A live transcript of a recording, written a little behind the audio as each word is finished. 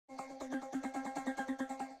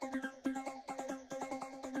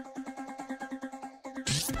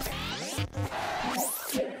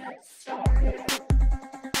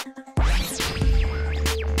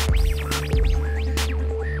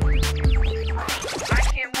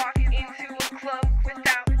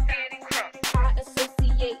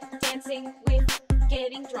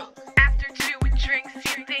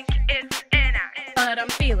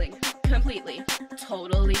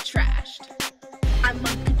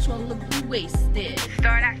uncontrollably wasted.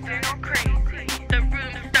 Start acting all crazy. The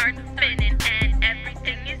room starts spinning and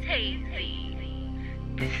everything is hazy.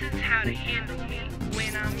 This is how to handle me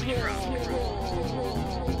when I'm drunk.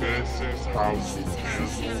 This is how to handle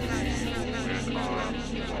when I'm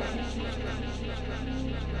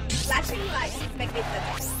Flashing lights make me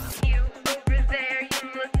the You over there, you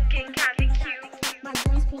looking kinda cute. My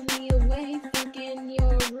girls pull me away thinking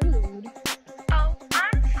you're rude. Oh,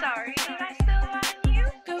 I'm sorry, did I spill on you?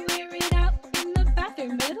 Go wear it out in the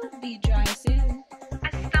bathroom, it'll be dry soon. I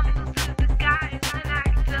stumbled through the guys and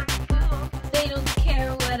act a fool. They don't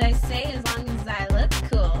care what I say as long as I look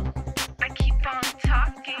cool. I keep on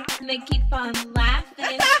talking, They keep on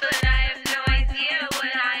laughing. but I have no idea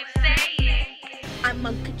what I'm saying. I'm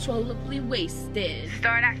uncontrollably wasted.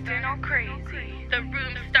 Start acting all crazy. The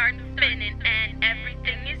room starts spinning and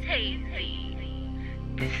everything is hazy.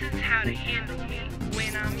 This is how to handle me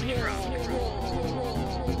when I'm drunk.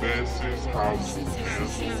 This is how to handle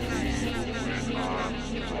when I'm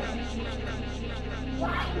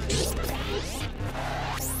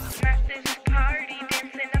At this party,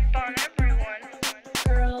 dancing up on everyone.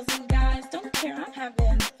 Girls and guys don't care, I'm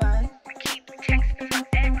having fun. I keep texting my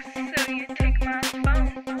ex, so you take my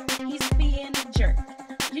phone. He's being a jerk,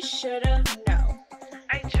 you should've known.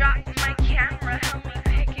 I dropped my camera, help me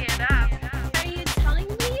pick it up. Are you telling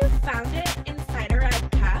me you found it inside a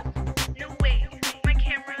red cup? No way, my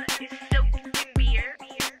camera is soaked in beer.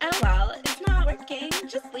 Oh well, it's not working,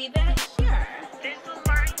 just leave it here. There's a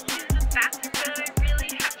line to the bathroom, but I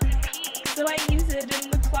really have to pee. So I use it in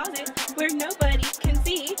the closet where nobody can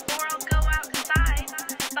see. Or I'll go outside,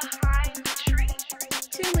 behind the tree.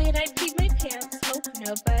 Too late, I peed my pants, hope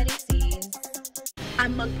nobody sees.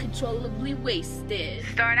 I'm uncontrollably wasted.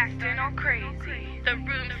 Start acting all crazy. The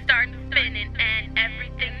room starts spinning and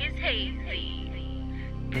everything is hazy.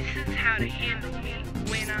 This is how to handle me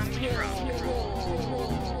when I'm drunk.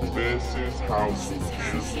 This is how to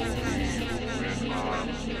handle when I'm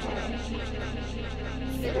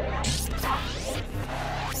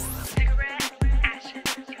Cigarette ashes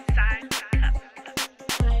inside the cup.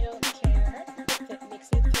 I don't care if it makes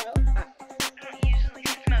you throw up. I don't usually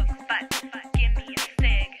smoke, but give me a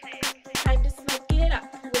cig. Time to smoke it up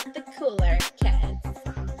with the cooler kids.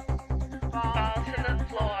 Fall to the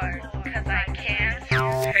floor, 'cause I can't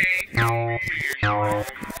take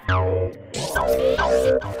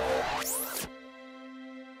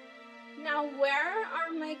Now where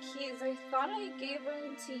are my keys? I thought I gave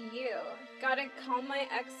them to you. Gotta call my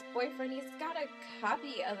ex-boyfriend, he's got a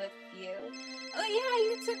copy of a few. Oh yeah,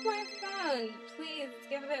 you took my phone. Please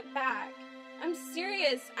give it back. I'm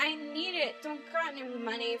serious, I need it. Don't got any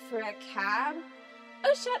money for a cab.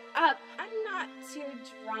 Oh, shut up. I'm not too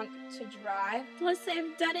drunk to drive. Plus,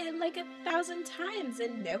 I've done it like 1,000 times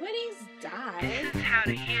and nobody's died. This is how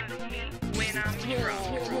to handle me when I'm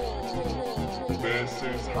drunk. This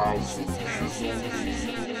is how to handle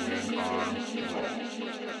when I'm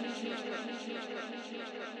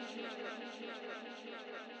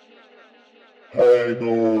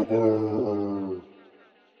hangover.